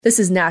This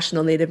is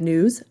National Native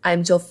News.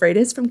 I'm Jill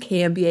Freitas from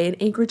KMBA in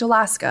Anchorage,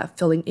 Alaska,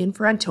 filling in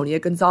for Antonia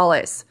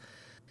Gonzalez.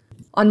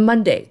 On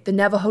Monday, the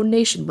Navajo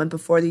Nation went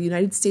before the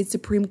United States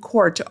Supreme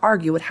Court to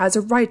argue it has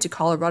a right to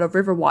Colorado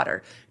River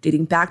water,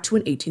 dating back to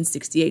an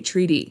 1868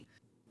 treaty.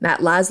 Matt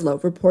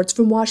Laszlo reports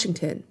from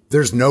Washington.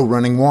 There's no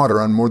running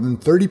water on more than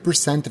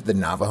 30% of the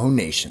Navajo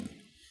Nation,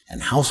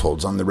 and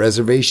households on the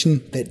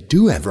reservation that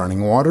do have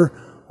running water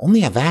only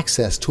have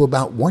access to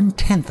about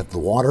 1/10 of the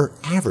water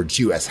average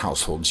U.S.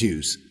 households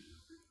use.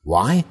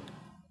 Why?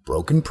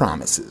 Broken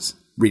promises,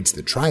 reads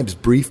the tribe's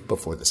brief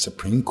before the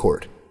Supreme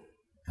Court.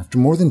 After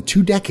more than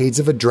 2 decades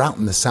of a drought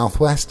in the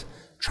Southwest,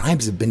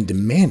 tribes have been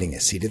demanding a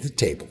seat at the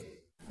table.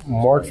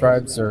 More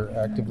tribes are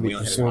actively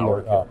pursuing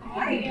their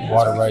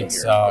water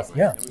rights.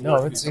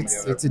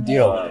 It's a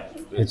deal.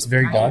 It's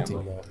very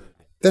daunting, though.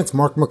 That's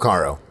Mark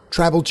Macaro,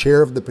 tribal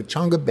chair of the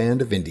Pechanga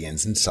Band of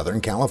Indians in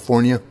Southern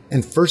California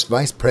and first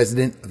vice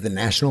president of the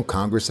National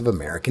Congress of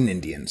American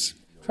Indians.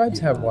 Tribes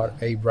have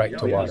a right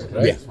to water,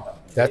 right? Yeah.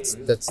 That's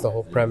the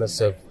whole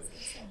premise of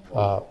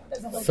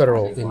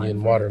federal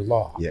Indian water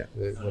law. Yeah.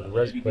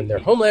 When their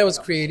homeland was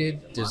created,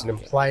 there's an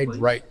implied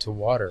right to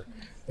water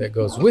that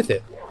goes with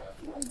it.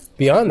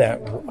 Beyond that,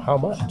 how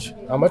much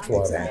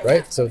water,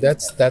 right? So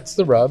that's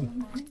the rub.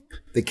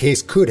 The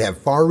case could have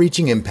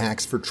far-reaching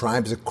impacts for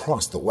tribes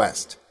across the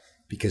West,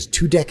 because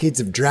 2 decades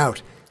of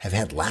drought have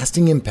had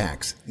lasting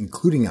impacts,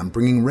 including on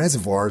bringing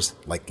reservoirs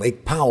like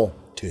Lake Powell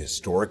to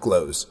historic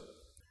lows.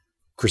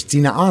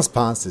 Christina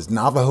Aspas is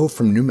Navajo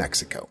from New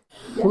Mexico.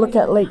 Look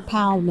at Lake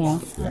Powell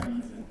now.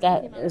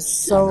 That is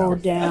so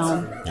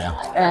down. Yeah.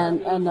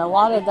 And a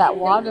lot of that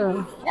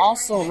water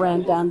also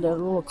ran down the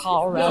little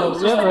Colorado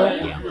River,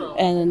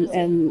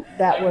 and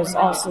that was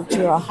also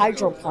to a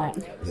hydro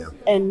plant. Yeah.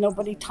 And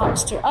nobody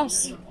talks to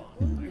us.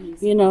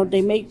 You know,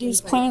 they make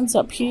these plans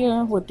up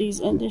here with these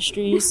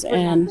industries,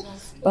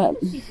 but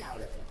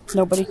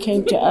nobody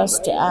came to us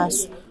to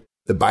ask.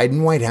 The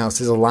Biden White House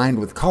is aligned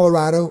with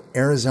Colorado,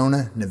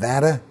 Arizona,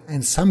 Nevada,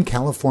 and some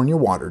California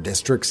water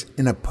districts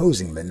in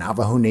opposing the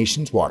Navajo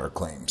Nation's water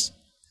claims.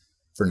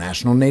 For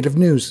National Native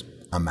News,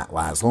 I'm Matt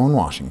Laszlo in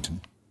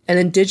Washington. An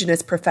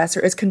Indigenous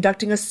professor is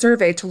conducting a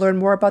survey to learn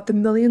more about the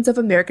millions of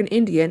American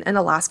Indian and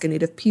Alaska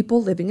Native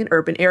people living in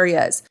urban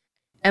areas.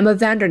 Emma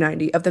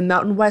Vanderneindy of the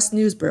Mountain West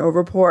News Bureau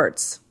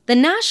reports. The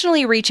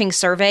nationally reaching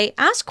survey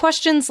asks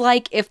questions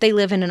like if they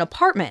live in an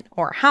apartment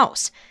or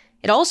house.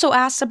 It also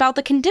asks about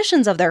the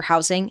conditions of their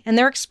housing and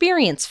their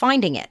experience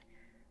finding it.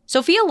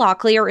 Sophia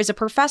Locklear is a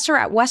professor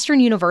at Western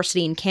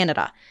University in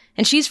Canada,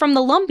 and she's from the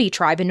Lumbee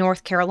tribe in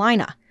North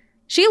Carolina.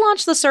 She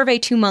launched the survey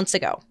 2 months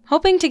ago,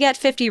 hoping to get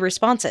 50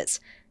 responses.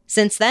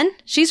 Since then,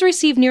 she's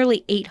received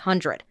nearly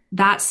 800.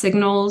 That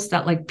signals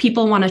that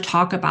people want to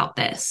talk about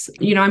this.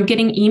 I'm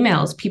getting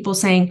emails, people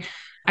saying,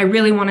 I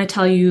really want to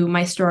tell you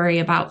my story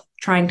about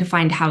trying to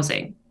find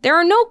housing. There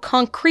are no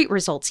concrete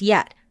results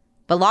yet,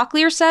 but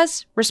Locklear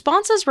says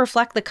responses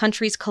reflect the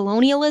country's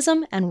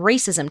colonialism and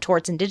racism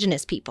towards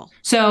Indigenous people.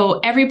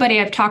 So everybody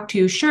I've talked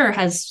to, sure,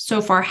 has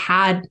so far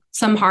had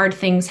some hard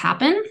things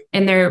happen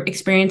in their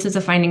experiences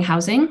of finding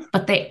housing,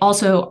 but they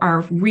also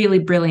are really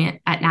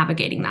brilliant at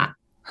navigating that.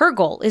 Her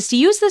goal is to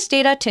use this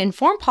data to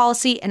inform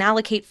policy and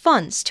allocate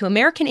funds to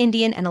American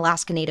Indian and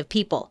Alaska Native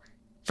people.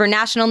 For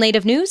National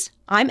Native News,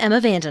 I'm Emma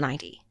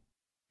Vanderneindy.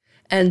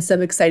 And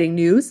some exciting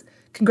news.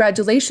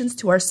 Congratulations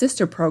to our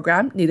sister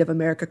program, Native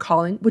America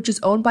Calling, which is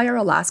owned by our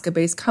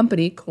Alaska-based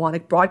company,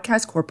 Koahnic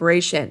Broadcast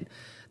Corporation.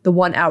 The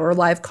 1-hour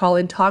live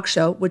call-in talk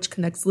show, which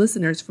connects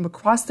listeners from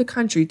across the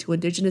country to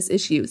Indigenous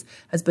issues,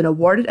 has been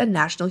awarded a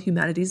National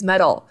Humanities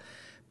Medal.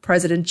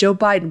 President Joe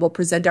Biden will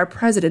present our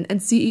president and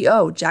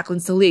CEO, Jacqueline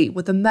Salee,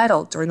 with a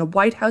medal during a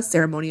White House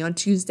ceremony on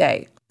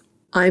Tuesday.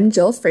 I'm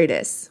Jill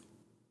Freitas.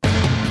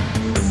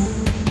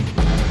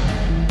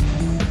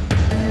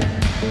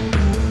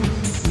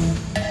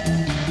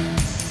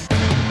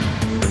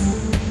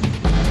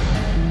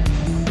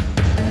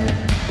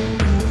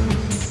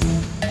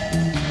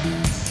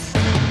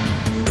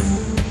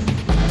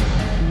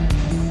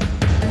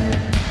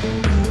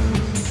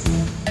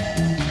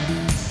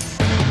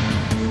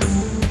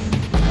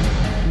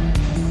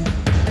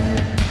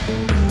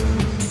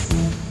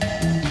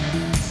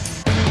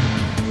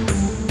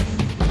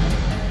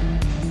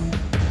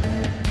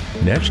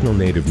 National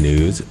Native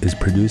News is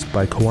produced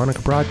by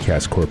Koahnic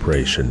Broadcast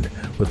Corporation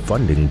with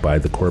funding by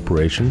the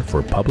Corporation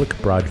for Public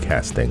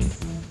Broadcasting.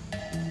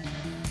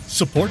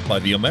 Support by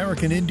the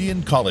American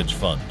Indian College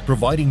Fund,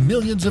 providing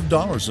millions of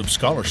dollars of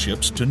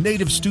scholarships to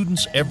Native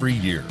students every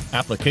year.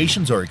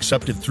 Applications are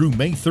accepted through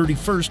May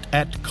 31st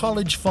at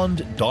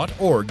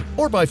collegefund.org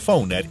or by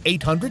phone at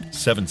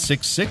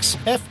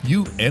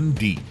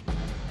 800-766-FUND.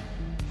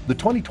 The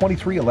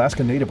 2023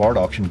 Alaska Native Art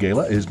Auction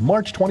Gala is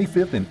March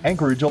 25th in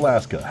Anchorage,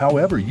 Alaska.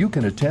 However, you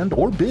can attend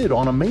or bid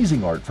on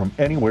amazing art from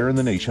anywhere in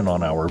the nation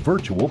on our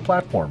virtual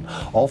platform.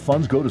 All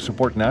funds go to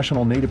support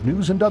National Native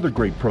News and other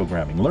great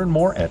programming. Learn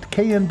more at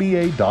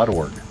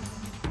knba.org.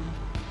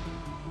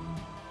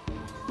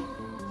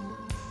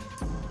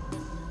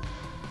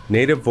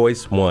 Native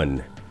Voice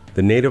One,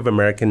 the Native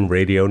American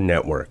Radio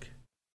Network.